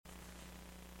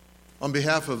On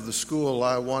behalf of the school,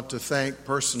 I want to thank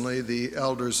personally the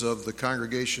elders of the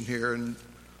congregation here and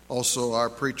also our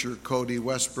preacher, Cody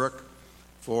Westbrook,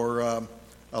 for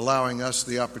allowing us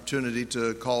the opportunity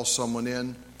to call someone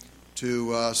in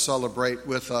to celebrate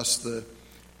with us the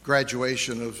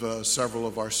graduation of several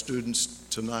of our students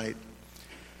tonight.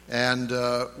 And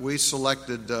we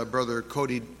selected Brother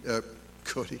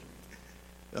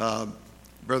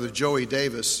Brother Joey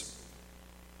Davis,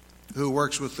 who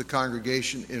works with the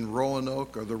congregation in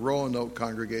Roanoke, or the Roanoke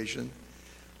congregation.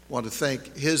 I want to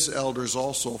thank his elders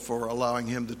also for allowing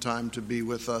him the time to be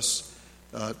with us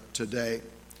today.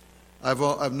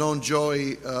 I've known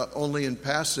Joey only in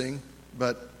passing,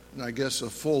 but I guess a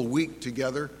full week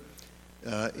together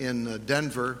in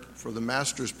Denver for the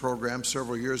master's program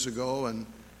several years ago, and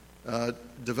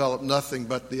developed nothing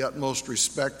but the utmost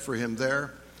respect for him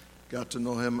there. Got to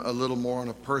know him a little more on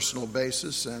a personal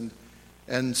basis, and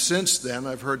since then,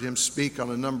 I've heard him speak on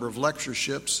a number of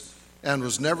lectureships and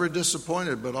was never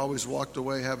disappointed, but always walked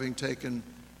away having taken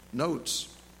notes,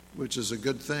 which is a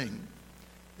good thing.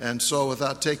 And so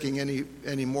without taking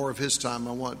any more of his time,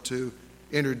 I want to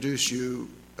introduce you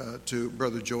to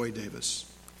Brother Joey Davis.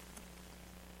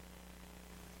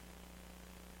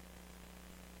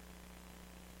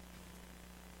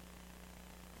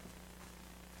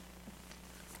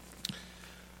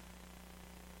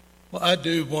 Well, I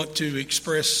do want to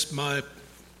express my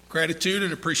gratitude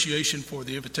and appreciation for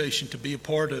the invitation to be a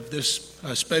part of this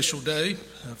special day.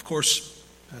 Of course,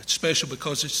 it's special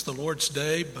because it's the Lord's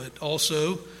Day, but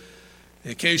also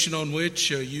the occasion on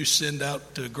which you send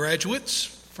out graduates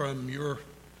from your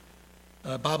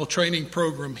Bible training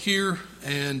program here,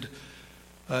 and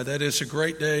that is a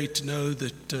great day to know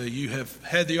that you have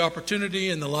had the opportunity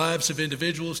in the lives of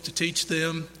individuals to teach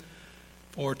them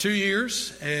for 2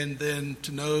 years, and then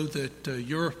to know that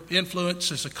your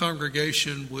influence as a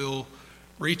congregation will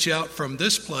reach out from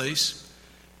this place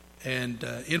and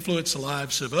influence the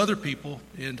lives of other people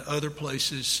in other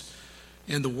places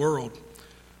in the world.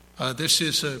 This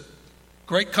is a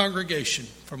great congregation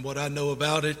from what I know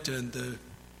about it, and the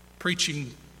preacher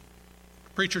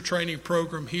training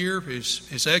program here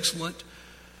is excellent.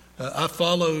 I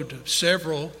followed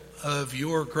several of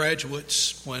your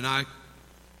graduates when I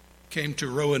came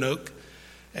to Roanoke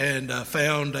and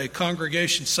found a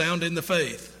congregation sound in the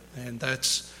faith. And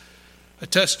that's a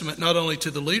testament not only to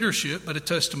the leadership, but a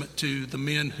testament to the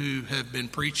men who have been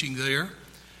preaching there,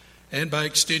 and by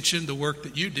extension, the work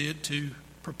that you did to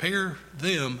prepare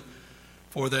them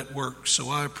for that work. So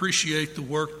I appreciate the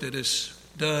work that is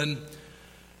done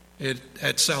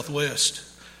at Southwest.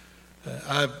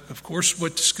 I, of course,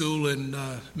 went to school in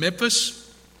Memphis,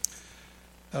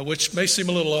 which may seem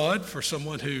a little odd for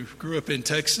someone who grew up in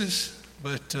Texas,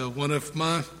 but one of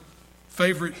my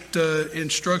favorite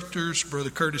instructors, Brother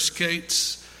Curtis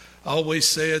Cates, always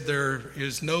said there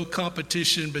is no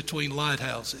competition between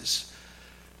lighthouses.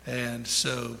 And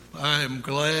so I am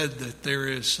glad that there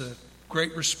is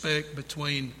great respect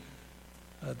between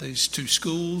these two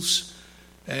schools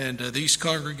and these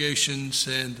congregations,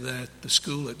 and that the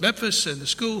school at Memphis and the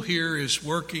school here is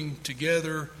working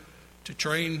together to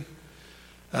train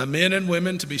men and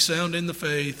women to be sound in the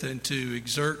faith and to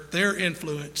exert their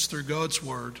influence through God's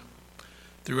Word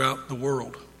throughout the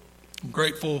world. I'm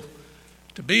grateful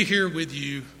to be here with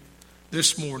you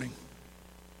this morning.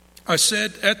 I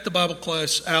said at the Bible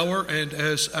class hour, and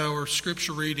as our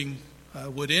scripture reading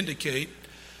would indicate,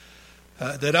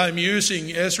 that I'm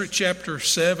using Ezra chapter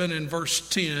 7 and verse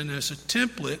 10 as a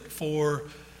template for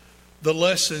the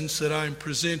lessons that I'm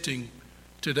presenting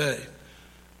today.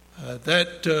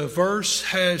 That verse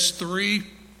has three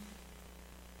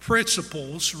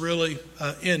principles really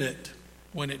in it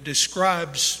when it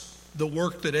describes the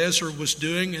work that Ezra was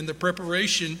doing and the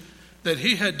preparation that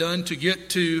he had done to get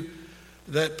to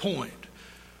that point.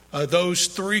 Those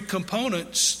three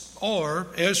components are: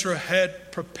 Ezra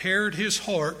had prepared his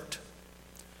heart.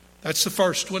 That's the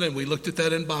first one, and we looked at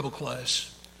that in Bible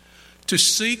class. To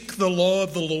seek the law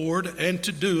of the Lord and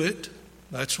to do it.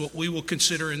 That's what we will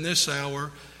consider in this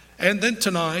hour. And then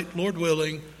tonight, Lord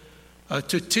willing,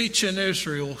 to teach in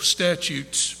Israel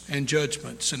statutes and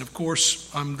judgments. And of course,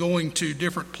 I'm going to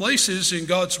different places in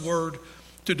God's Word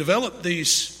to develop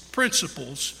these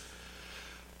principles.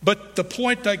 But the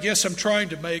point I guess I'm trying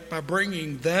to make by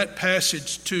bringing that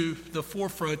passage to the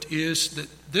forefront is that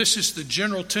this is the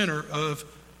general tenor of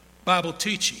Bible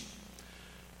teaching.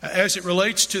 As it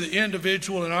relates to the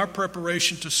individual in our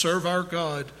preparation to serve our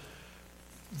God,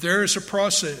 there is a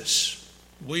process.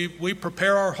 We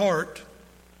prepare our heart,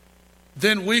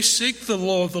 then we seek the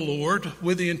law of the Lord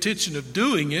with the intention of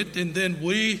doing it, and then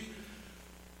we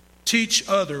teach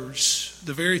others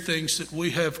the very things that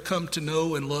we have come to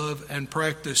know and love and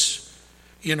practice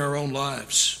in our own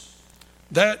lives.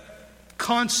 That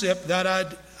concept,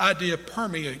 that idea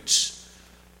permeates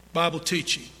Bible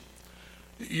teaching.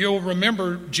 You'll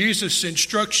remember Jesus'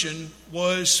 instruction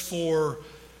was for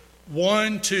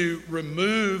one to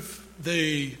remove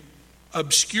the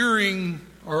obscuring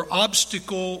or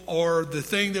obstacle or the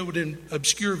thing that would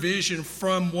obscure vision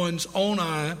from one's own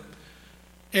eye,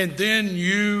 and then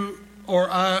you or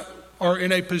I are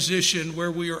in a position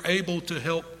where we are able to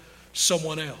help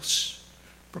someone else.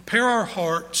 Prepare our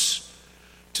hearts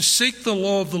to seek the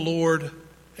law of the Lord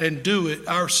and do it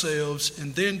ourselves,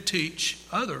 and then teach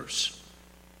others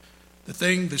the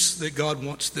thing that God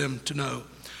wants them to know.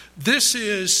 This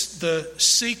is the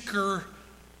seeker-doer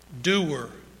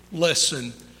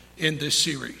lesson in this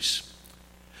series.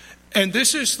 And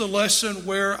this is the lesson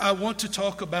where I want to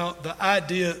talk about the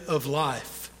idea of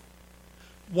life.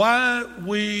 Why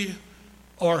we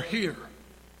are here.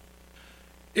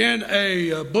 In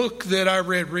a book that I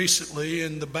read recently,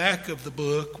 in the back of the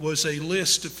book was a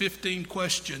list of 15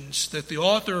 questions that the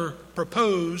author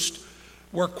proposed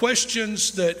were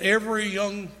questions that every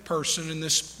young person in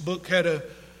this book had a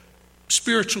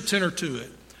spiritual tenor to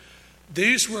it.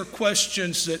 These were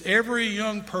questions that every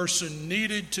young person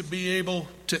needed to be able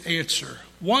to answer.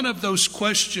 One of those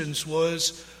questions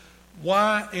was,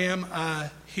 why am I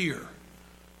here?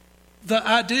 The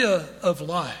idea of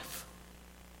life.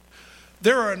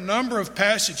 There are a number of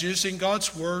passages in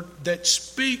God's Word that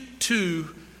speak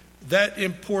to that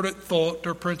important thought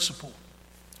or principle.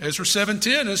 Ezra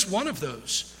 7:10 is one of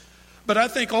those. But I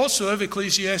think also of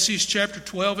Ecclesiastes chapter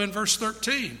 12 and verse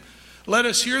 13. Let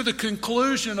us hear the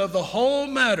conclusion of the whole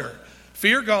matter.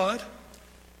 Fear God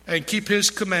and keep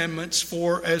His commandments,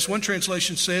 for, as one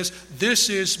translation says, this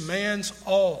is man's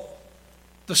all.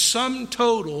 The sum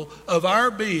total of our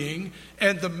being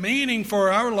and the meaning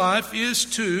for our life is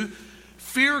to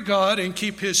fear God and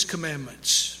keep His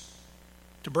commandments,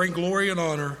 to bring glory and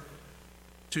honor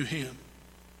to Him.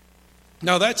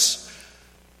 Now that's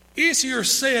easier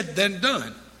said than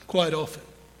done quite often.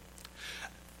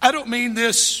 I don't mean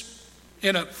this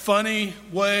in a funny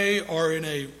way or in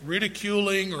a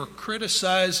ridiculing or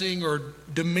criticizing or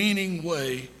demeaning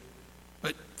way,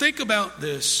 but think about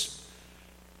this.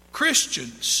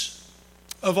 Christians,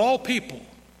 of all people,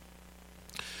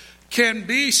 can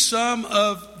be some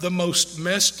of the most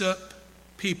messed up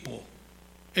people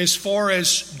as far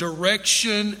as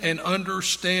direction and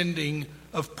understanding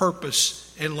of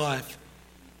purpose in life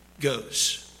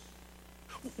goes.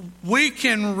 We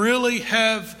can really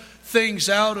have things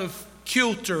out of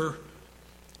kilter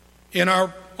in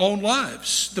our own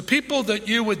lives. The people that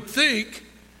you would think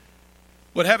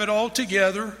would have it all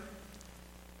together,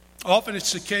 often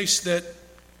it's the case that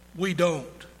we don't.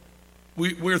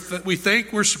 We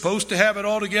think we're supposed to have it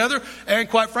all together, and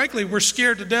quite frankly, we're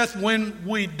scared to death when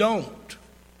we don't.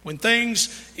 When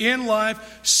things in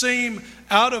life seem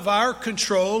out of our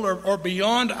control or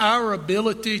beyond our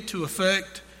ability to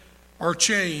affect or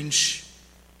change,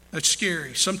 that's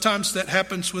scary. Sometimes that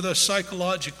happens with us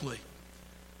psychologically.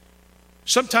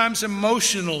 Sometimes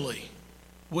emotionally,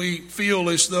 we feel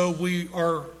as though we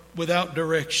are without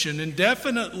direction. And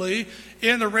definitely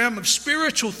in the realm of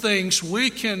spiritual things, we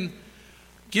can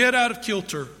get out of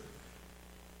kilter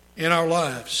in our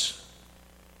lives.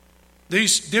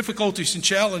 These difficulties and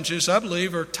challenges, I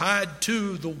believe, are tied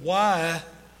to the why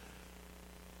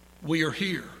we are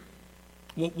here.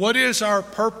 What is our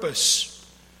purpose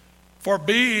for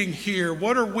being here?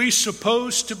 What are we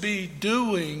supposed to be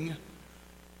doing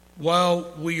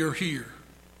while we are here?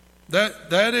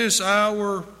 That is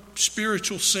our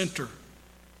spiritual center.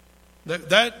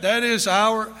 That is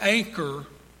our anchor,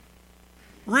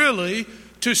 really,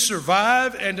 to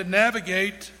survive and to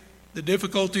navigate the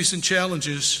difficulties and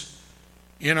challenges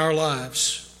in our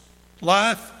lives.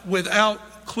 Life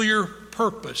without clear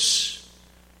purpose,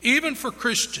 even for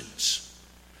Christians,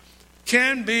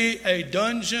 can be a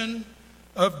dungeon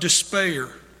of despair,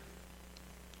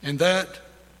 and that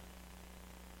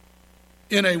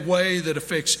in a way that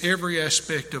affects every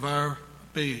aspect of our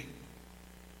being.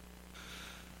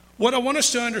 What I want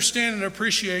us to understand and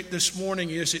appreciate this morning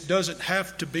is it doesn't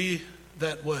have to be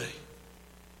that way.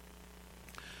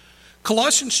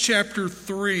 Colossians chapter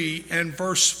 3 and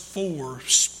verse 4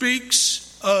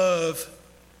 speaks of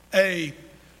a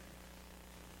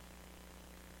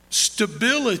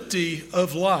stability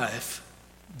of life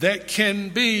that can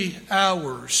be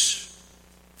ours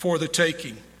for the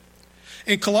taking.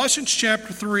 In Colossians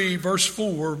chapter 3 verse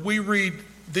 4, we read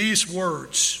these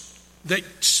words that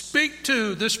speak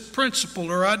to this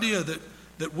principle or idea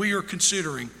that we are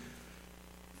considering.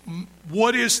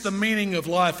 what is the meaning of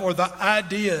life or the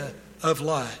idea of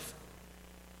life.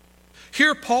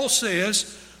 Here Paul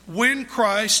says, when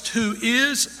Christ, who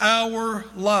is our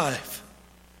life,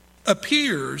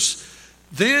 appears,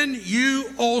 then you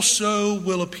also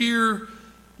will appear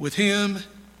with him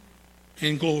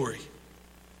in glory.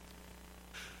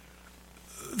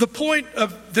 The point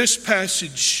of this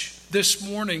passage this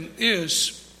morning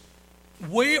is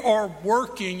we are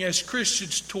working as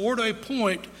Christians toward a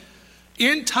point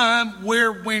in time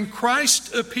where when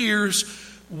Christ appears,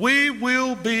 we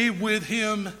will be with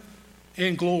him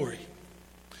in glory.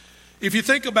 If you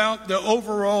think about the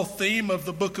overall theme of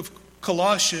the book of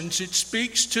Colossians, it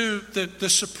speaks to the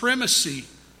supremacy,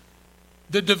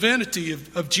 the divinity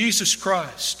of Jesus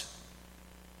Christ.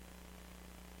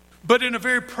 But in a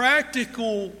very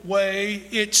practical way,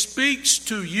 it speaks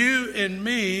to you and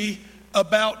me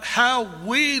about how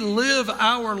we live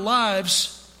our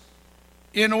lives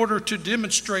in order to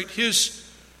demonstrate his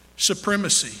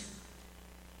supremacy.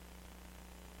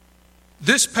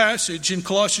 This passage in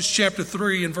Colossians chapter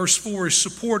 3 and verse 4 is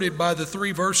supported by the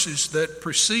 3 verses that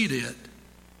precede it,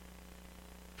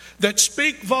 that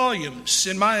speak volumes,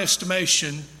 in my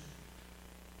estimation,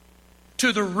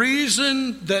 to the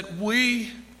reason that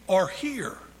we are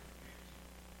here,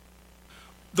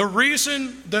 the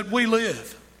reason that we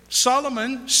live.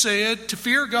 Solomon said to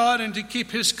fear God and to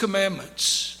keep his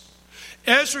commandments.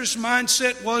 Ezra's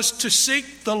mindset was to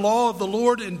seek the law of the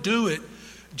Lord and do it.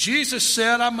 Jesus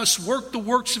said, I must work the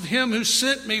works of him who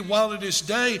sent me while it is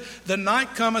day. The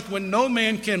night cometh when no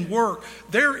man can work.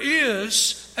 There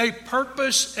is a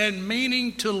purpose and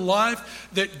meaning to life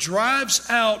that drives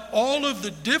out all of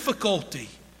the difficulty,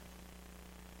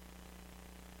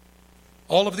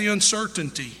 all of the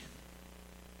uncertainty,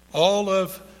 all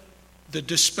of the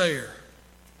despair.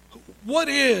 What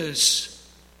is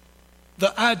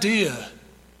the idea,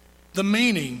 the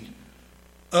meaning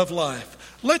of life?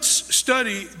 Let's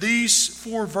study these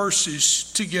 4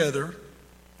 verses together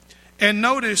and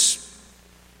notice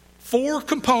 4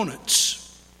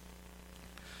 components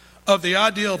of the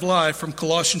idea of life from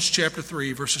Colossians chapter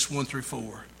 3, verses 1 through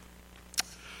 4.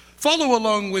 Follow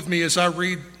along with me as I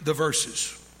read the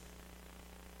verses.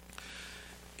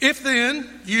 If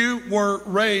then you were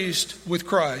raised with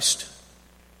Christ,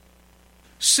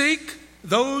 seek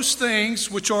those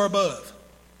things which are above,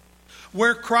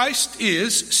 where Christ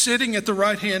is sitting at the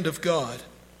right hand of God.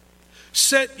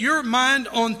 Set your mind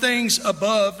on things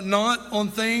above, not on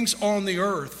things on the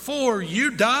earth. For you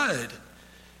died,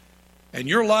 and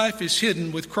your life is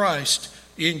hidden with Christ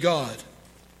in God.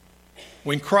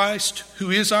 When Christ,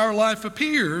 who is our life,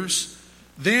 appears,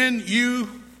 then you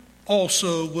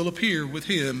also will appear with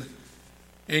him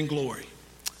in glory.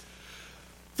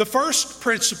 The first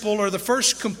principle or the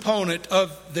first component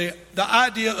of the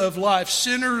idea of life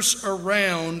centers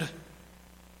around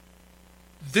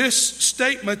this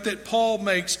statement that Paul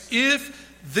makes.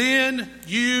 If then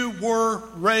you were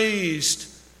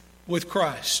raised with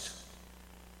Christ.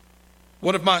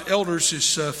 One of my elders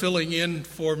is filling in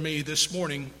for me this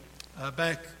morning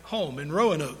back home in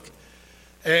Roanoke.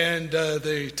 And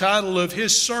the title of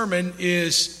his sermon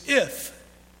is If.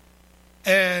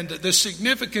 And the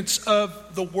significance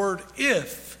of the word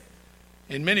if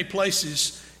in many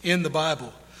places in the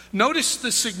Bible. Notice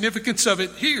the significance of it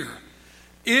here.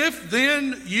 If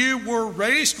then you were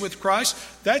raised with Christ,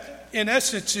 that in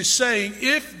essence is saying,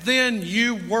 if then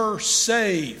you were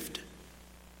saved.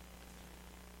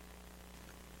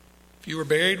 If you were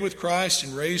buried with Christ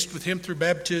and raised with him through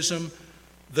baptism,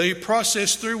 the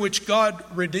process through which God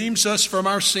redeems us from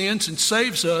our sins and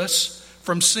saves us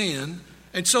from sin.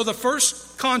 And so the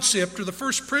first concept or the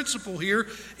first principle here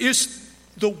is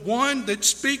the one that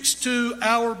speaks to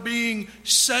our being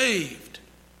saved.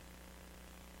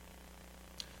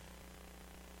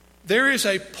 There is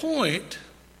a point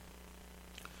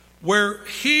where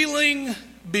healing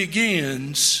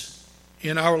begins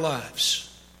in our lives.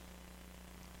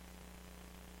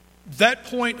 That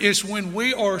point is when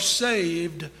we are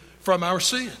saved from our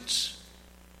sins.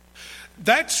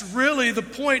 That's really the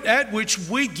point at which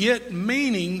we get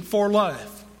meaning for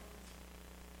life.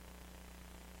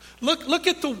 Look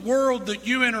at the world that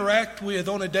you interact with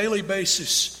on a daily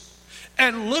basis,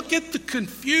 and look at the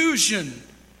confusion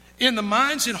in the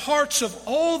minds and hearts of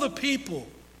all the people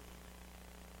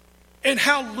and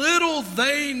how little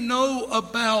they know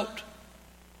about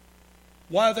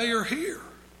why they are here.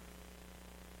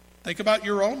 Think about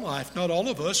your own life. Not all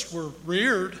of us were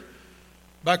reared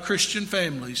by Christian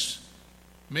families.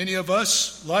 Many of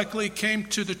us likely came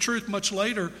to the truth much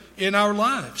later in our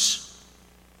lives.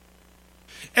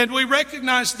 And we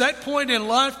recognize that point in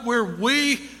life where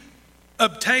we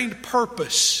obtained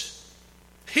purpose.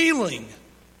 healing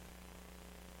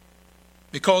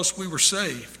because we were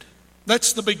saved.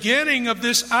 That's the beginning of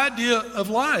this idea of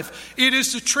life. It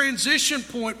is the transition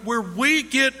point where we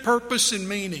get purpose and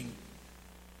meaning.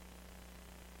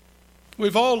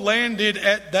 We've all landed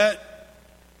at that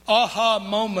aha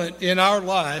moment in our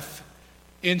life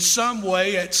in some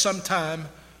way at some time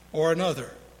or another.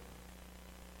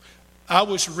 I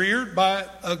was reared by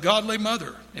a godly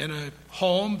mother in a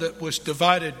home that was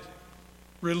divided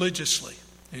religiously.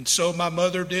 And so my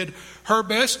mother did her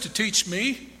best to teach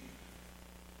me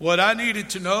what I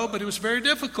needed to know, but it was very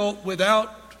difficult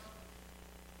without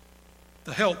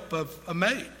the help of a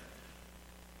maid.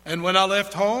 And when I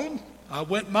left home, I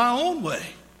went my own way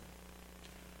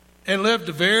and lived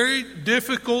a very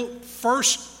difficult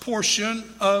first portion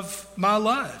of my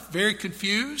life. Very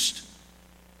confused.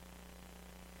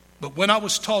 But when I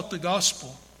was taught the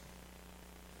gospel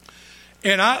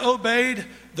and I obeyed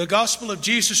the gospel of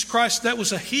Jesus Christ, that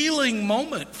was a healing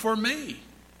moment for me.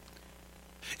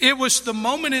 It was the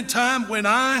moment in time when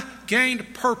I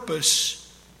gained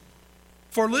purpose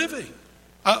for living.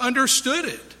 I understood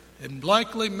it. And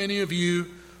likely many of you,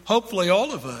 hopefully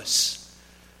all of us,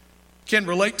 can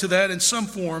relate to that in some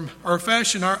form or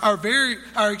fashion.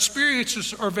 Our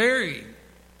experiences are varying.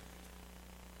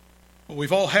 But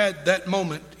we've all had that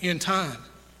moment in time.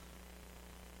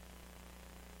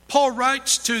 Paul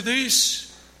writes to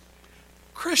these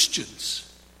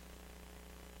Christians,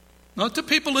 not to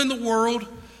people in the world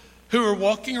who are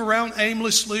walking around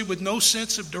aimlessly with no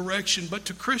sense of direction, but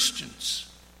to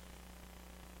Christians.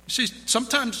 You see,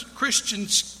 sometimes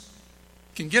Christians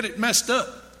can get it messed up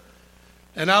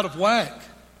and out of whack.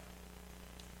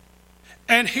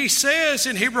 And he says,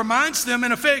 and he reminds them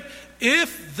in effect,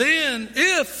 if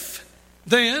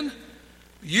then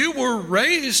you were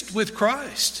raised with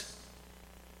Christ.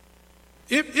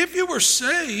 If you were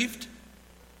saved,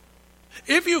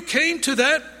 if you came to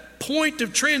that point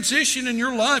of transition in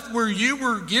your life where you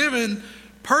were given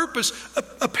purpose,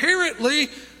 apparently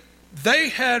they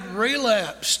had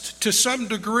relapsed to some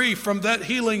degree from that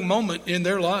healing moment in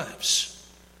their lives.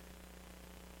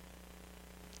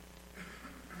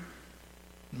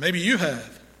 Maybe you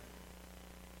have.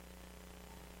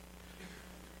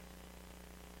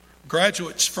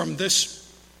 Graduates from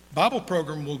this Bible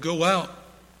program will go out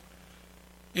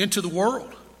into the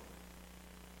world,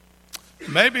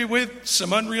 maybe with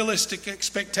some unrealistic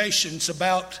expectations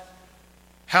about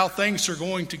how things are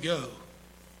going to go.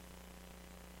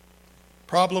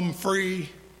 Problem-free.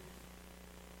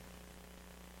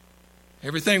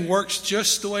 Everything works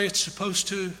just the way it's supposed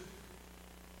to.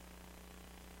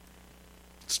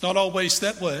 It's not always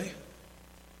that way.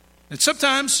 And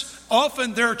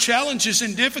often there are challenges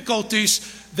and difficulties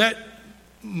that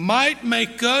might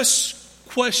make us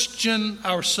question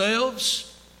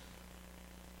ourselves,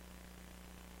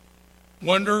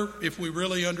 wonder if we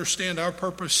really understand our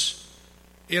purpose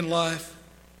in life.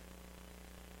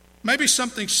 Maybe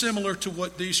something similar to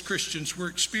what these Christians were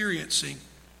experiencing.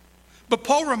 But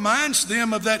Paul reminds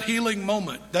them of that healing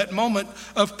moment, that moment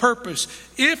of purpose.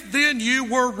 If then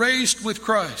you were raised with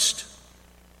Christ.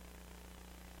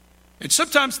 And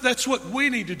sometimes that's what we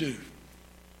need to do.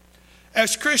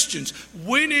 As Christians,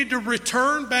 we need to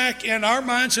return back in our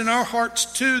minds and our hearts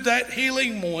to that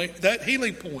healing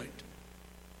point.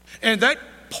 And that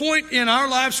point in our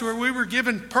lives where we were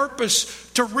given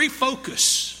purpose to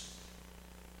refocus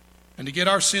and to get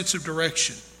our sense of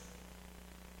direction.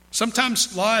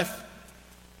 Sometimes life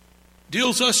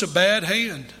deals us a bad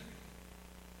hand.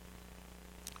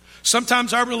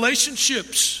 Sometimes our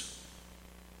relationships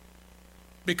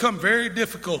become very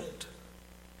difficult.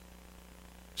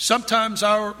 Sometimes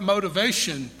our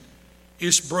motivation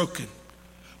is broken.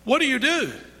 What do you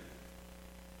do?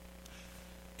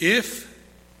 If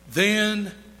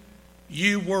then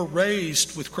you were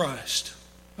raised with Christ.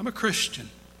 I'm a Christian.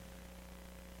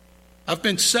 I've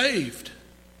been saved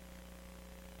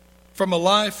from a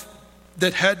life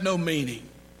that had no meaning.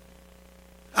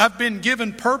 I've been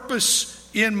given purpose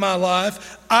in my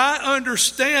life. I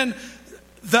understand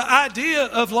the idea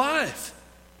of life.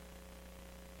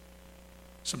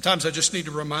 Sometimes I just need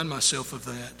to remind myself of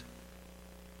that.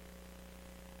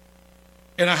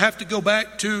 And I have to go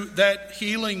back to that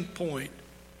healing point,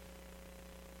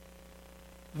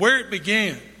 where it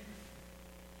began.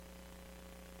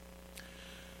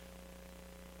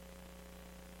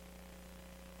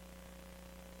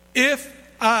 If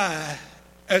I,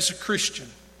 as a Christian,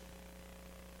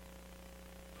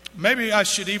 maybe I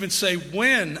should even say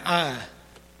when I,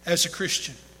 as a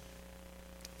Christian,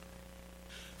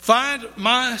 find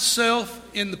myself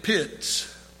in the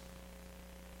pits,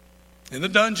 in the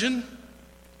dungeon,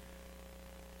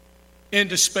 in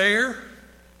despair,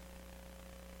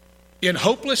 in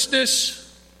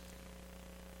hopelessness,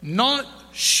 not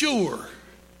sure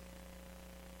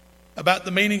about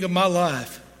the meaning of my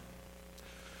life,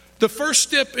 the first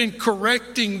step in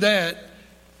correcting that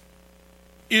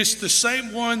is the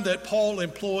same one that Paul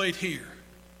employed here.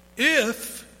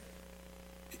 If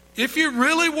you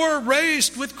really were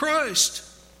raised with Christ,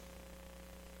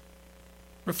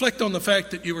 reflect on the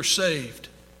fact that you were saved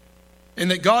and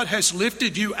that God has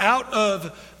lifted you out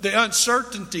of the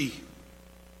uncertainty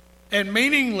and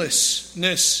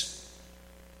meaninglessness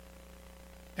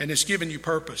and has given you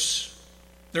purpose.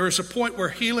 There is a point where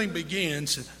healing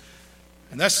begins,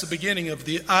 and that's the beginning of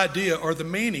the idea or the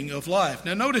meaning of life.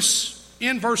 Now notice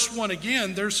in verse 1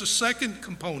 again, there's a second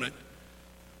component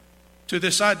to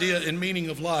this idea and meaning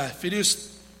of life. It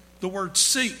is the word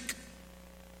seek.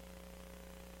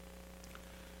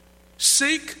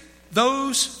 Seek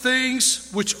those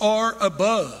things which are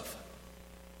above,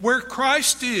 where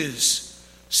Christ is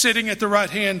sitting at the right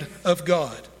hand of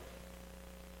God.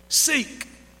 Seek.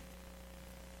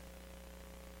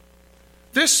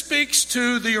 This speaks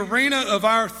to the arena of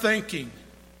our thinking.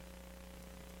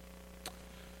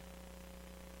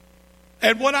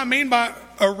 And what I mean by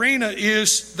arena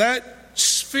is that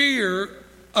sphere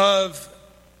of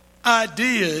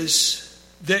ideas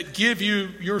that give you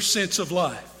your sense of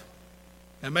life.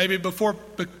 And maybe before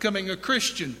becoming a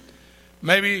Christian,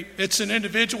 maybe it's an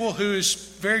individual who is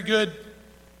very good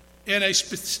in a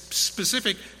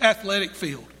specific athletic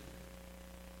field.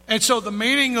 And so the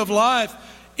meaning of life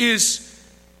is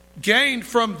gained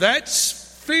from that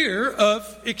sphere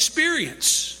of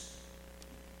experience.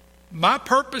 My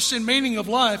purpose and meaning of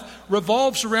life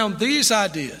revolves around these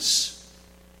ideas.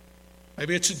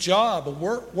 Maybe it's a job, a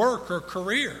work or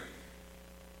career.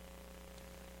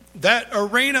 That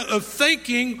arena of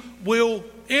thinking will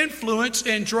influence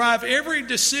and drive every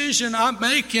decision I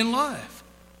make in life.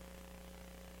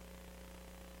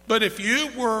 But if you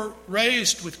were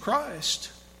raised with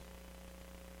Christ,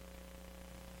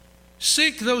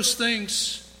 seek those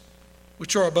things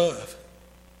which are above.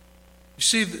 You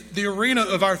see, the arena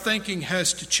of our thinking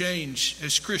has to change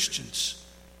as Christians.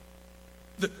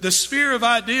 The sphere of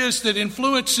ideas that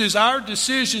influences our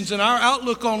decisions and our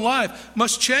outlook on life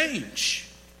must change.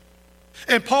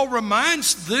 And Paul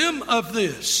reminds them of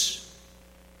this.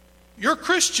 You're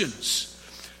Christians.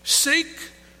 Seek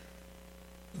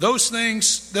those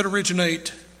things that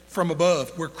originate from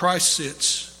above, where Christ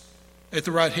sits at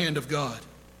the right hand of God.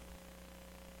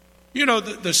 You know,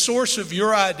 the source of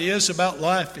your ideas about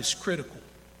life is critical.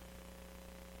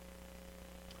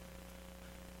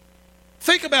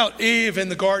 Think about Eve in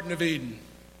the Garden of Eden.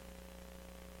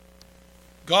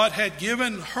 God had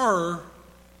given her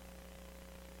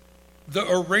the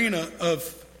arena of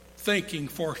thinking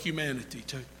for humanity,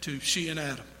 to she and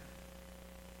Adam.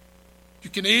 You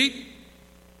can eat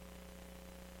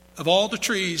of all the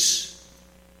trees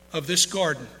of this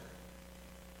garden,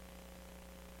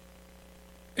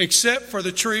 except for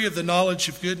the tree of the knowledge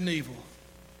of good and evil.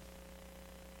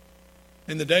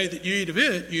 In the day that you eat of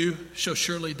it, you shall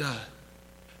surely die.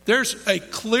 There's a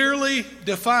clearly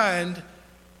defined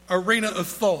arena of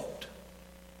thought.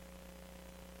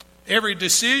 Every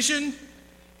decision,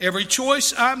 every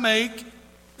choice I make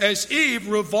as Eve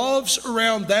revolves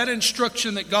around that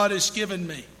instruction that God has given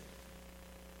me.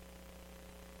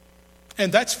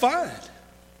 And that's fine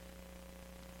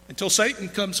until Satan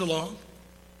comes along.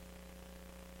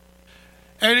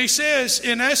 And he says,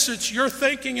 in essence, you're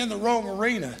thinking in the wrong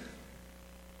arena.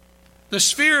 The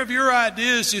sphere of your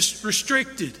ideas is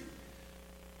restricted.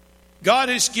 God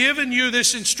has given you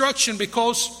this instruction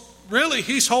because really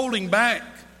He's holding back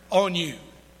on you.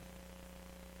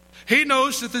 He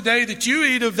knows that the day that you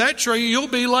eat of that tree, you'll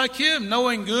be like Him,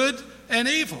 knowing good and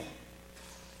evil.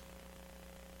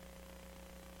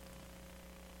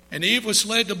 And Eve was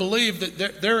led to believe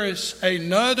that there is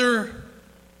another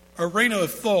arena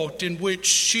of thought in which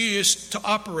she is to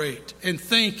operate and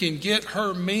think and get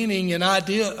her meaning and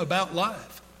idea about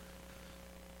life.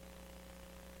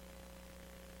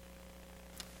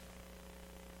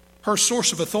 Her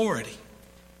source of authority.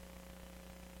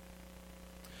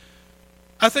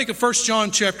 I think of 1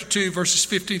 John chapter 2, verses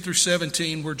 15 through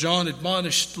 17, where John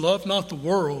admonished, love not the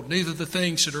world, neither the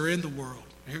things that are in the world.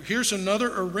 Here's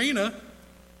another arena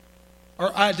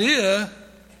or idea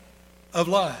of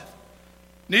life.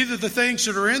 Neither the things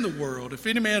that are in the world. If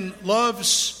any man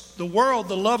loves the world,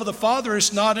 the love of the Father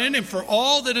is not in him. For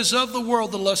all that is of the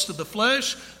world, the lust of the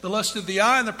flesh, the lust of the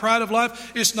eye, and the pride of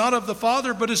life, is not of the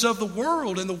Father, but is of the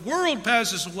world. And the world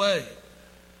passes away,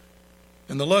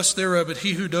 and the lust thereof, but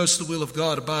he who does the will of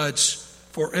God abides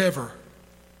forever.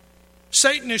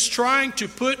 Satan is trying to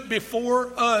put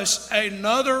before us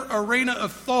another arena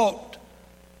of thought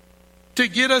to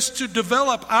get us to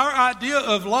develop our idea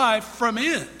of life from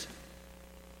it.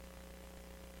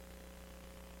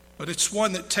 But it's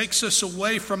one that takes us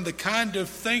away from the kind of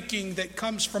thinking that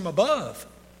comes from above.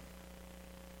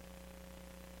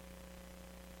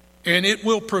 And it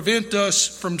will prevent us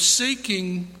from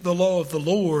seeking the law of the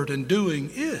Lord and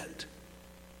doing it.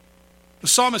 The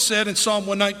psalmist said in Psalm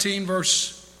 119,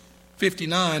 verse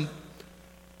 59,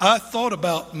 I thought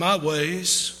about my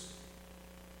ways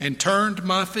and turned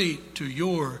my feet to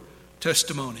your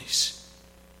testimonies.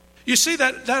 You see,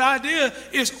 that idea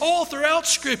is all throughout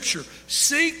Scripture.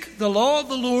 Seek the law of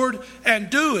the Lord and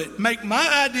do it. Make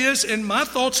my ideas and my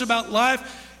thoughts about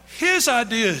life His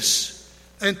ideas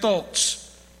and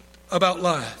thoughts about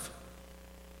life.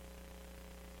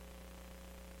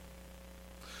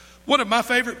 One of my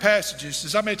favorite passages,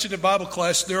 as I mentioned in Bible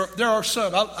class, there are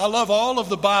some. I love all of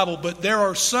the Bible, but there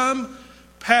are some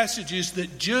passages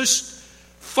that just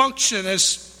function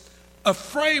as a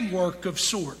framework of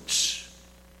sorts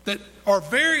that are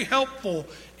very helpful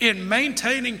in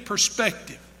maintaining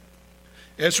perspective.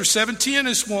 Ezra 7:10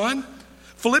 is one.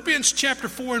 Philippians chapter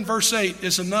 4 and verse 8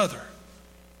 is another.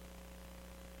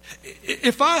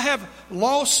 If I have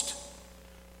lost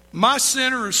my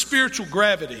center of spiritual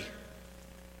gravity,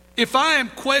 if I am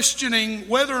questioning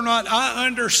whether or not I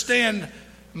understand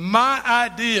my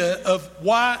idea of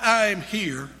why I am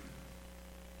here,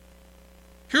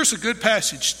 here's a good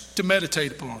passage to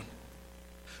meditate upon.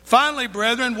 Finally,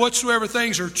 brethren, whatsoever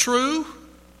things are true,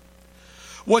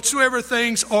 whatsoever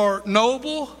things are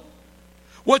noble,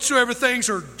 whatsoever things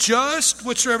are just,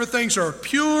 whatsoever things are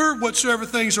pure, whatsoever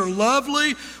things are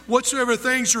lovely, whatsoever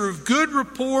things are of good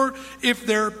report, if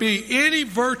there be any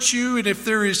virtue and if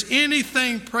there is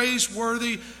anything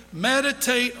praiseworthy,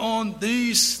 meditate on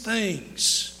these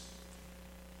things.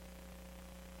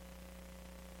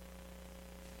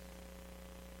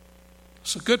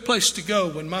 It's a good place to go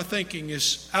when my thinking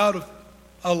is out of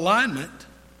alignment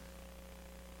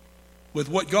with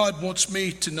what God wants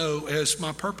me to know as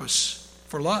my purpose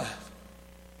for life.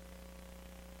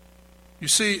 You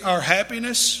see, our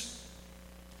happiness,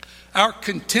 our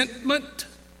contentment,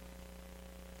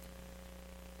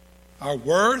 our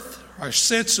worth, our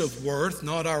sense of worth,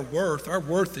 not our worth. Our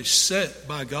worth is set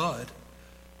by God.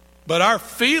 But our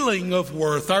feeling of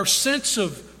worth, our sense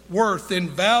of worth and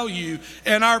value,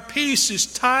 and our peace is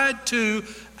tied to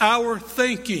our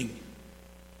thinking.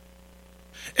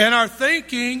 And our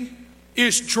thinking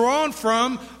is drawn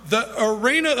from the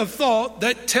arena of thought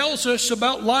that tells us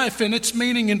about life and its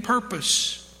meaning and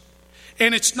purpose.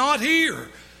 And it's not here.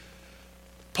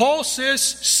 Paul says,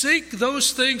 seek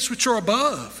those things which are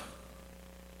above,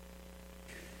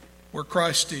 where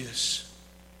Christ is.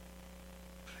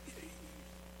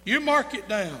 You mark it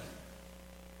down.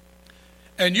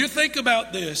 And you think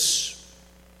about this.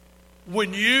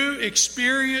 When you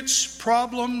experience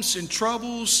problems and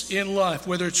troubles in life,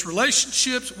 whether it's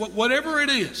relationships, whatever it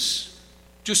is,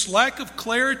 just lack of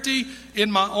clarity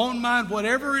in my own mind,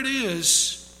 whatever it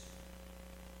is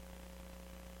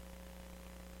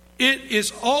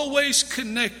always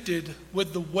connected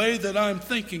with the way that I'm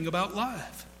thinking about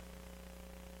life.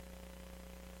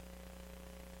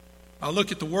 I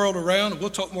look at the world around, and we'll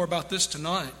talk more about this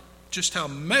tonight, just how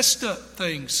messed up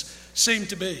things seem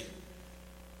to be.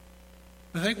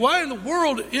 I think, why in the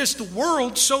world is the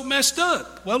world so messed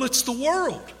up? Well, it's the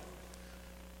world.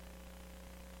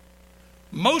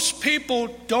 Most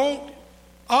people don't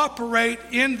operate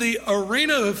in the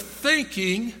arena of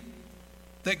thinking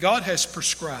that God has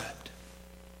prescribed.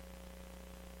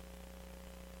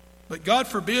 But God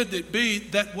forbid it be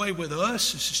that way with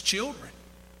us as His children.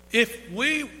 If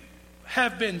we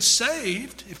have been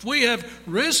saved, if we have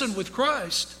risen with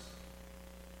Christ,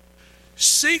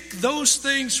 seek those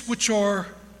things which are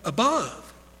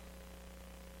above.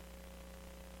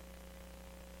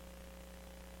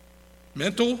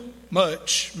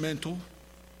 Much mental,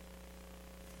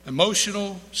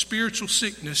 emotional, spiritual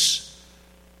sickness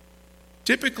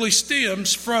typically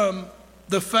stems from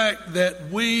the fact that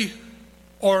we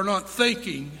are not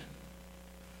thinking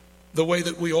the way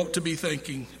that we ought to be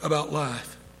thinking about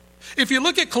life. If you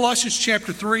look at Colossians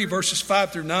chapter 3, verses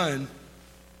 5 through 9,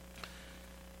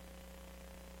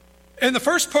 in the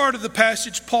first part of the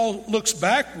passage, Paul looks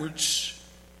backwards.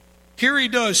 Here he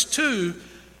does too,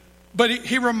 but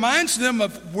he reminds them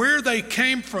of where they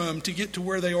came from to get to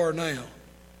where they are now.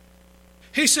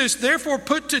 He says, therefore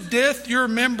put to death your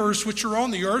members which are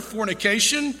on the earth,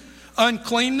 fornication,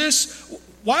 uncleanness.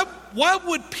 Why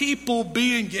would people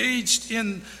be engaged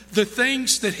in the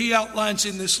things that he outlines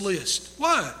in this list?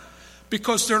 Why?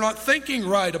 Because they're not thinking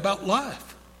right about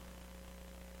life.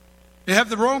 They have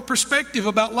the wrong perspective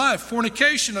about life: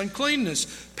 fornication,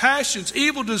 uncleanness, passions,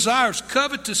 evil desires,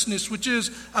 covetousness, which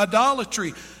is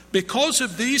idolatry. Because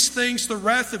of these things, the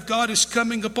wrath of God is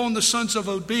coming upon the sons of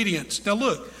obedience. Now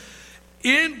look,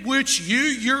 in which you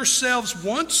yourselves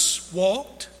once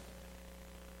walked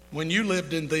when you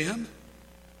lived in them,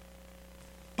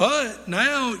 but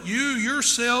now you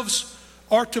yourselves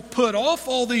are to put off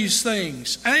all these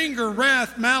things: anger,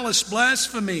 wrath, malice,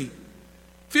 blasphemy,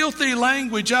 filthy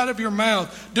language out of your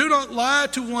mouth. Do not lie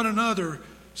to one another,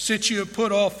 since you have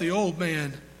put off the old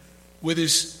man with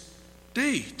his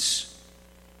deeds.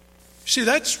 See,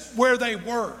 that's where they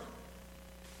were.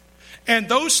 And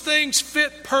those things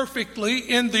fit perfectly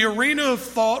in the arena of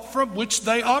thought from which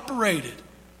they operated.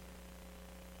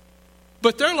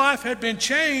 But their life had been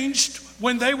changed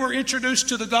when they were introduced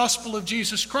to the gospel of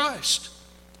Jesus Christ.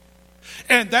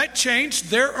 And that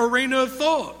changed their arena of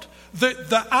thought.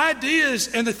 The ideas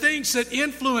and the things that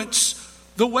influence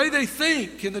the way they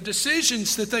think and the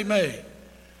decisions that they made.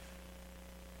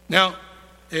 Now,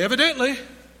 evidently,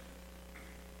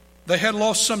 they had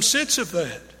lost some sense of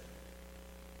that.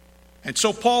 And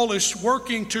so Paul is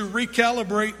working to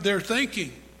recalibrate their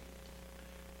thinking.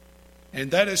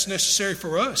 And that is necessary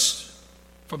for us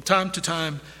from time to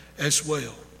time as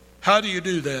well. How do you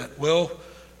do that? Well,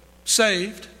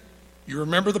 saved. You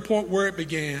remember the point where it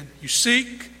began. You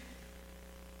seek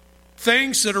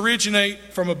things that originate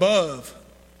from above.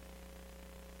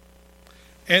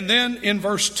 And then in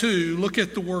verse 2, look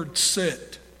at the word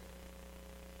set.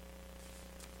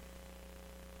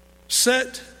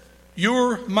 Set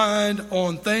your mind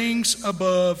on things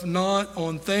above, not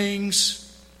on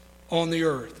things on the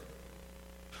earth.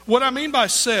 What I mean by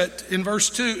set in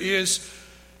verse 2 is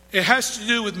it has to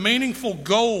do with meaningful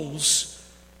goals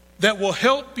that will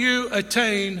help you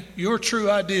attain your true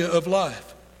idea of life.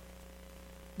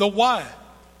 The why.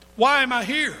 Why am I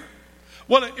here?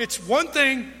 Well, it's one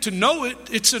thing to know it.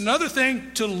 It's another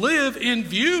thing to live in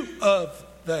view of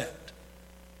that.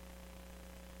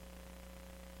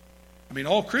 I mean,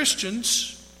 all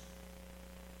Christians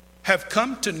have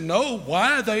come to know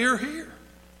why they are here.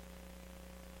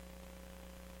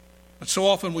 But so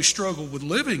often we struggle with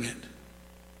living it.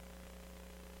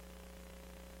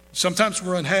 Sometimes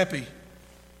we're unhappy.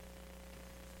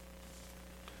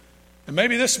 And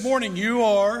maybe this morning you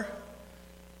are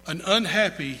an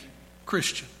unhappy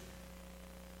Christian.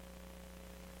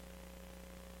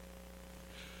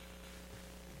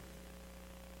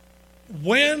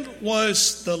 When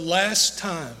was the last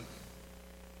time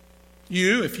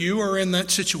you, if you are in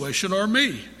that situation, or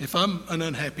me, if I'm an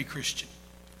unhappy Christian,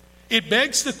 it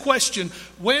begs the question,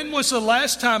 when was the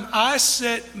last time I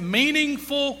set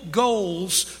meaningful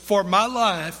goals for my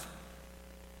life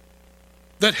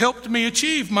that helped me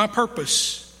achieve my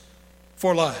purpose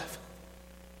for life?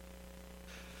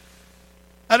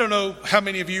 I don't know how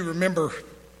many of you remember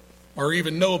or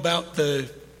even know about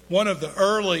one of the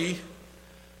early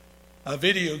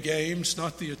video games,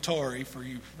 not the Atari for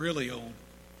you really old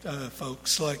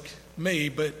folks like me,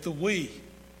 but the Wii.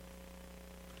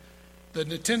 The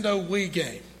Nintendo Wii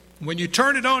game. When you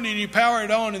turn it on and you power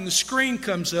it on and the screen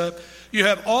comes up, you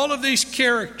have all of these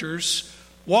characters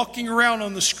walking around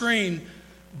on the screen,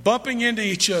 bumping into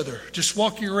each other, just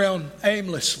walking around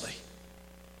aimlessly.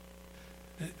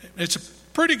 It's a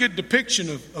pretty good depiction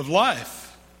of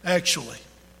life, actually.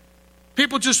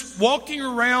 People just walking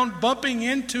around, bumping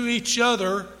into each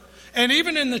other, and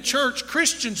even in the church,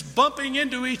 Christians bumping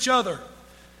into each other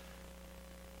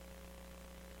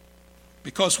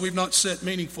because we've not set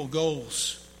meaningful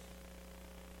goals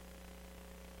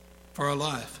for our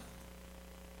life.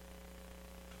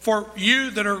 For you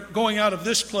that are going out of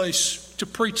this place to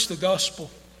preach the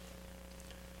gospel,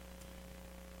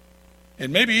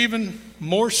 and maybe even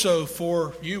more so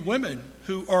for you women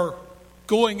who are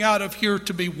going out of here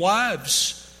to be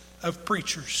wives of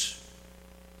preachers.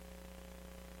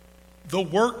 The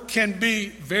work can be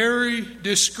very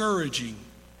discouraging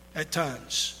at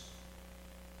times.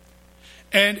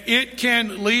 And it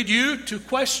can lead you to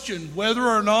question whether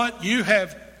or not you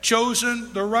have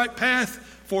chosen the right path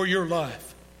for your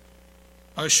life.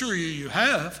 I assure you, you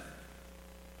have.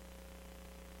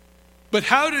 But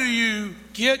how do you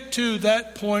get to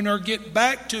that point or get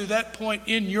back to that point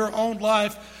in your own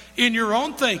life, in your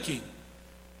own thinking?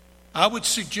 I would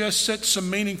suggest set some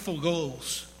meaningful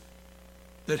goals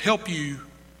that help you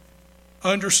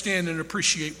understand and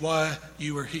appreciate why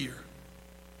you are here.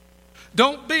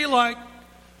 Don't be like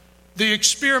the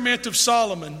experiment of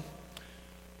Solomon,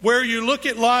 where you look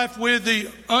at life with the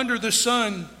under the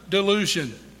sun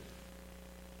delusion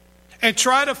and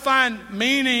try to find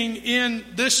meaning in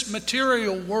this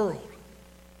material world.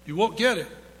 You won't get it.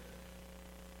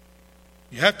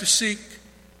 You have to seek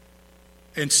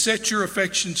and set your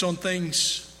affections on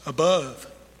things above,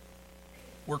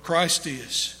 where Christ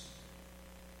is.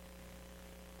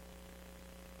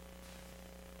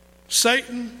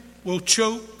 Satan will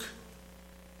choke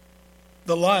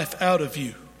the life out of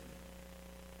you.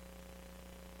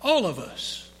 All of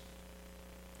us.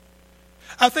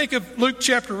 I think of Luke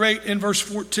chapter 8 and verse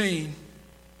 14.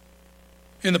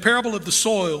 In the parable of the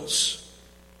soils.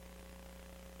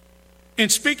 In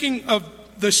speaking of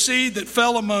the seed that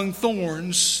fell among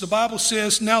thorns, the Bible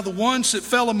says, now the ones that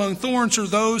fell among thorns are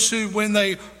those who, when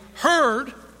they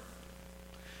heard,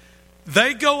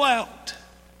 they go out.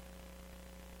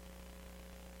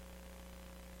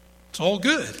 It's all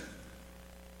good.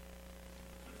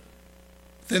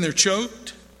 Then they're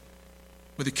choked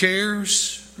with the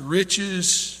cares, the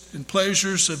riches, and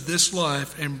pleasures of this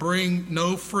life and bring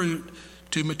no fruit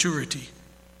to maturity.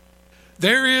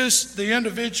 There is the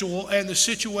individual and the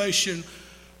situation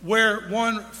where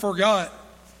one forgot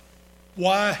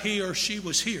why he or she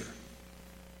was here.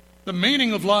 The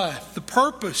meaning of life, the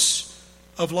purpose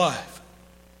of life.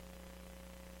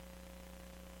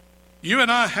 You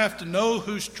and I have to know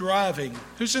who's driving,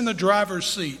 who's in the driver's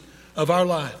seat of our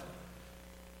life.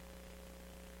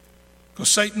 Because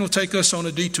Satan will take us on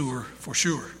a detour for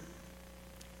sure.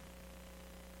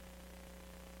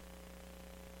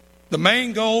 The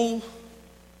main goal,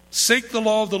 seek the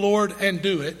law of the Lord and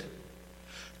do it,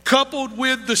 coupled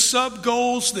with the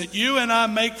sub-goals that you and I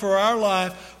make for our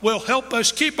life, will help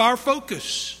us keep our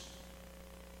focus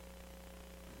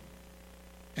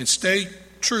and stay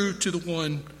true to the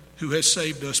one who has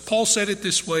saved us. Paul said it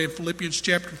this way in Philippians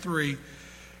chapter 3,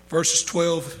 verses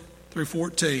 12 through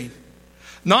 14.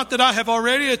 Not that I have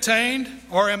already attained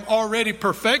or am already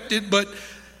perfected, but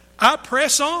I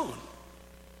press on,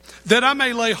 that I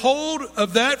may lay hold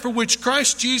of that for which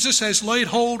Christ Jesus has laid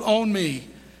hold on me.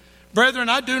 Brethren,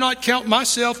 I do not count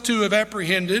myself to have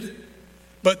apprehended,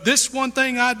 but this one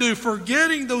thing I do,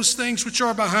 forgetting those things which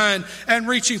are behind and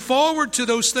reaching forward to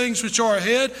those things which are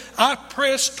ahead, I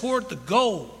press toward the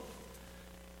goal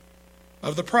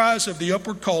of the prize of the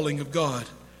upward calling of God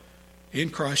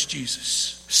in Christ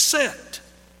Jesus. Set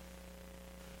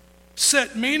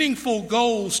meaningful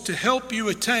goals to help you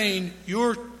attain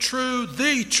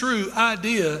the true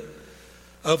idea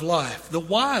of life, the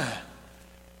why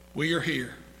we are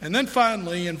here. And then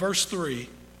finally, in verse 3,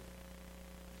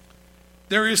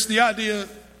 there is the idea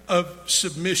of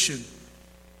submission.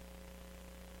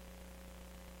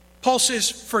 Paul says,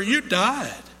 for you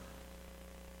died,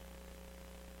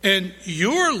 and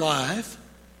your life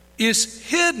is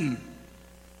hidden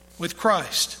with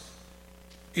Christ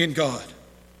in God.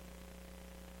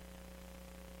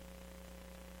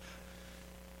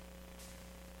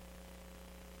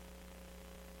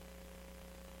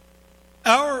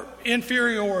 Our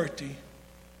inferiority,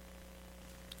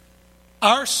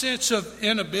 our sense of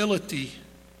inability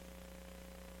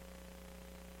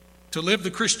to live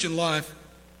the Christian life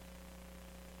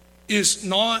is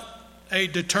not a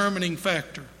determining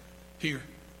factor here.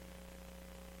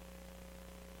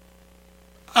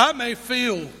 I may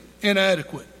feel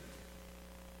inadequate.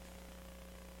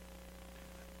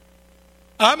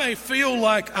 I may feel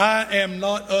like I am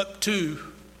not up to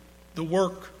the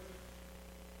work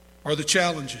or the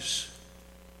challenges.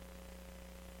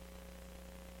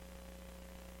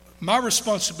 My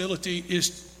responsibility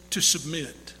is to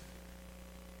submit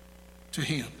to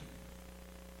Him.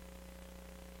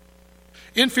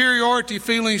 Inferiority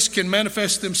feelings can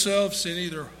manifest themselves in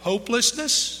either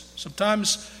hopelessness.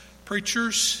 Sometimes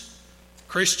preachers,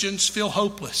 Christians feel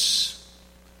hopeless.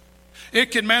 It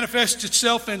can manifest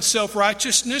itself in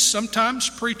self-righteousness. Sometimes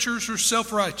preachers are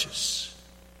self-righteous.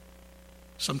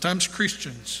 Sometimes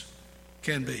Christians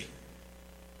can be.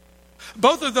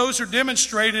 Both of those are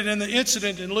demonstrated in the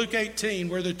incident in Luke 18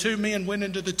 where the two men went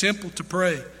into the temple to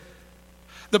pray.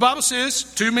 The Bible says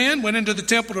two men went into the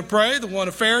temple to pray, the one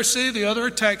a Pharisee, the other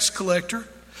a tax collector.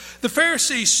 The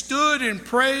Pharisee stood and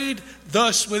prayed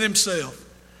thus with himself,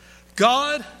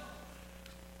 God,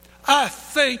 I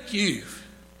thank you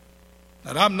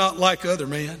that I'm not like other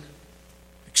men,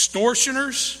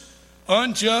 extortioners,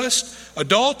 unjust,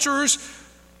 adulterers,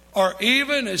 or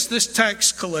even as this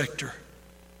tax collector.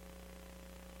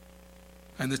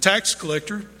 And the tax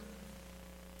collector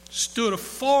stood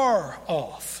afar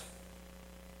off.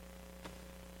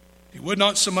 He would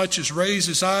not so much as raise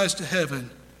his eyes to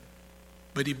heaven,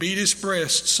 but he beat his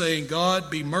breast, saying, God,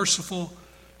 be merciful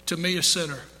to me, a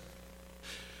sinner.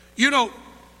 You know,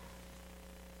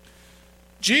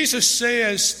 Jesus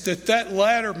says that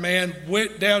latter man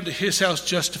went down to his house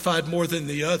justified more than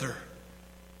the other.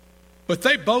 But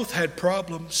they both had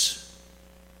problems.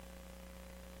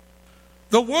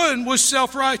 The one was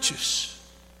self-righteous.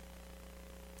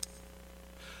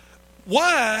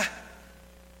 Why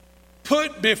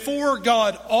put before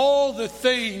God all the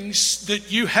things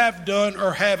that you have done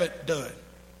or haven't done?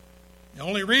 The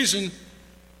only reason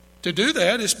to do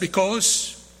that is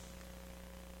because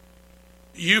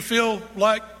you feel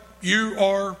like you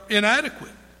are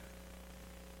inadequate.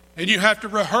 And you have to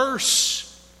rehearse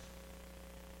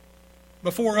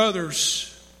before others,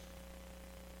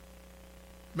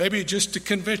 maybe just to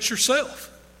convince yourself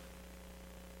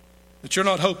that you're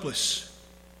not hopeless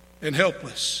and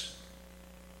helpless.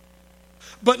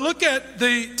 But look at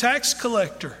the tax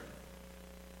collector.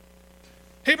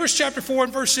 Hebrews chapter 4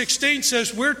 and verse 16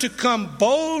 says we're to come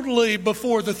boldly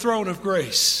before the throne of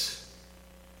grace.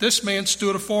 This man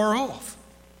stood afar off.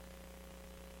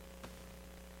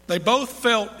 They both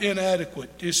felt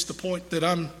inadequate, is the point that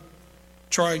I'm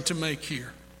trying to make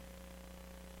here.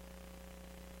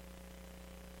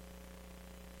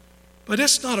 But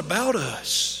it's not about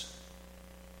us.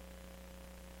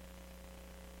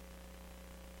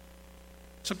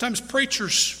 Sometimes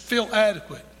preachers feel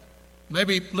adequate.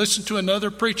 Maybe listen to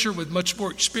another preacher with much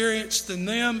more experience than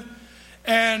them,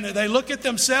 and they look at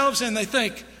themselves and they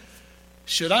think,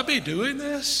 should I be doing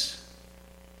this?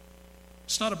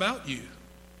 It's not about you.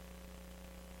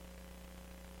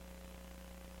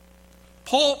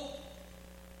 Paul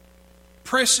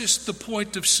presses the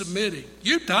point of submitting.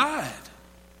 You died.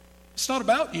 It's not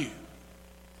about you.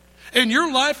 And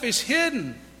your life is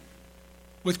hidden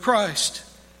with Christ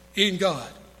in God.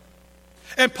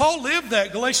 And Paul lived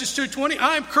that. Galatians 2:20,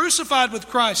 I am crucified with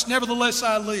Christ, nevertheless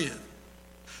I live.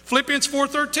 Philippians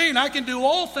 4:13, I can do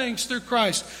all things through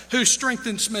Christ who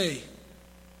strengthens me.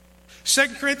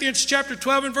 2 Corinthians chapter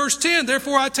 12 and verse 10,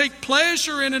 therefore I take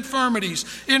pleasure in infirmities,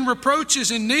 in reproaches,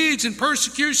 in needs, in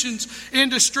persecutions, in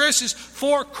distresses,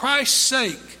 for Christ's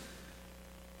sake.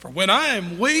 For when I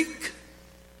am weak,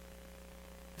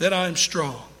 then I am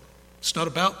strong. It's not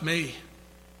about me.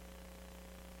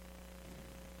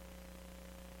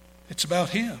 It's about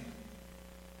Him.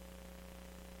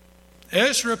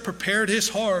 Ezra prepared his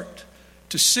heart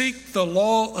to seek the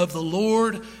law of the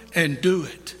Lord and do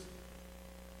it.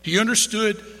 He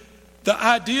understood the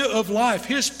idea of life,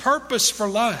 his purpose for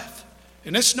life.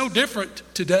 And it's no different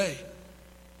today.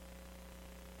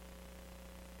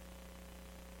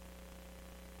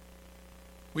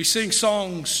 We sing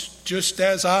songs, Just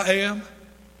As I Am.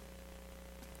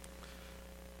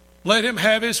 Let Him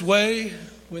have His way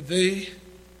with thee.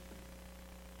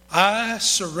 I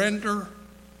surrender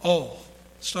all.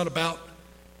 It's not about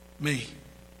me.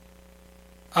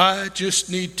 I just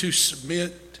need to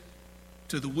submit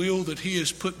to the will that He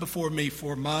has put before me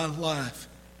for my life.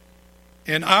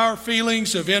 And our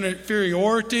feelings of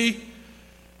inferiority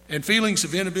and feelings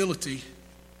of inability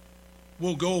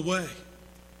will go away.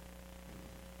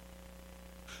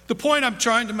 The point I'm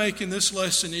trying to make in this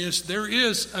lesson is there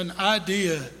is an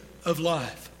idea of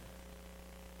life.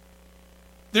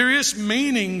 There is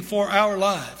meaning for our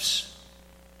lives.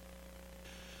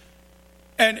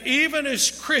 And even as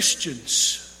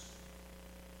Christians,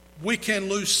 we can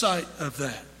lose sight of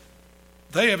that.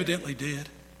 They evidently did.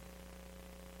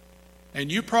 And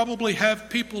you probably have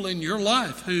people in your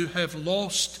life who have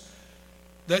lost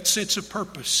that sense of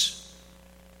purpose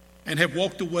and have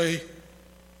walked away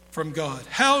from God.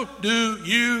 How do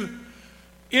you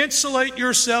insulate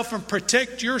yourself and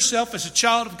protect yourself as a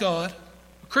child of God,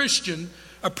 a Christian,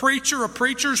 a preacher, a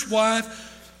preacher's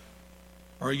wife,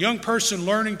 or a young person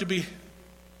learning to be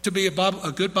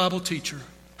a good Bible teacher?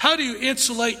 How do you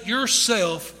insulate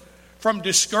yourself from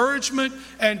discouragement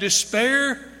and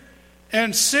despair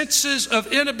and senses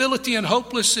of inability and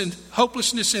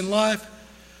hopelessness in life?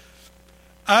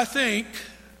 I think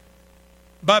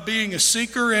by being a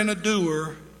seeker and a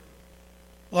doer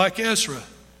like Ezra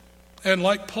and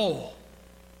like Paul,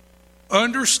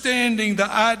 understanding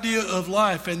the idea of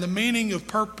life and the meaning of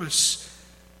purpose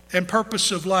and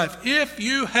purpose of life. If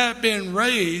you have been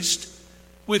raised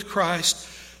with Christ,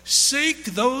 seek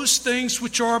those things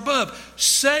which are above.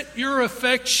 Set your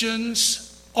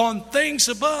affections on things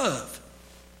above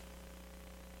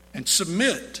and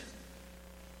submit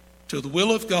to the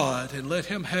will of God and let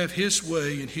Him have His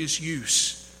way and His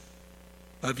use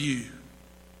of you.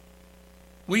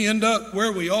 We end up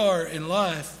where we are in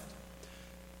life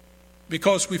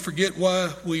because we forget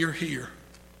why we are here.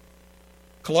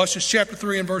 Colossians chapter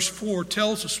 3 and verse 4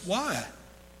 tells us why.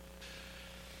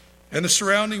 And the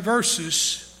surrounding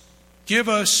verses give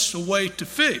us a way to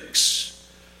fix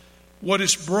what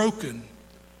is broken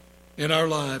in our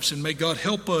lives. And may God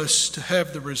help us to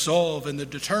have the resolve and the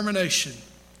determination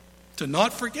to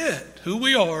not forget who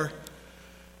we are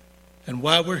and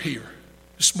why we're here.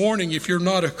 This morning, if you're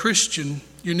not a Christian,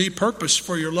 you need purpose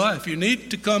for your life. You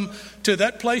need to come to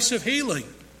that place of healing.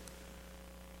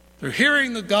 They're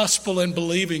hearing the gospel and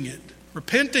believing it,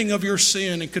 repenting of your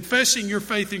sin and confessing your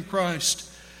faith in Christ,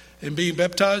 and being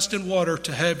baptized in water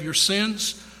to have your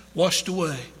sins washed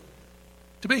away,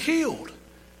 to be healed,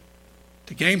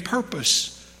 to gain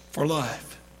purpose for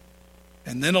life.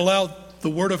 And then allow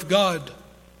the Word of God,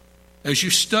 as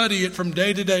you study it from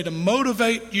day to day, to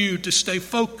motivate you to stay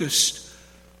focused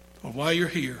on why you're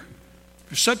here.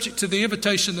 If you're subject to the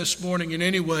invitation this morning in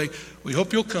any way, we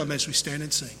hope you'll come as we stand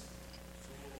and sing.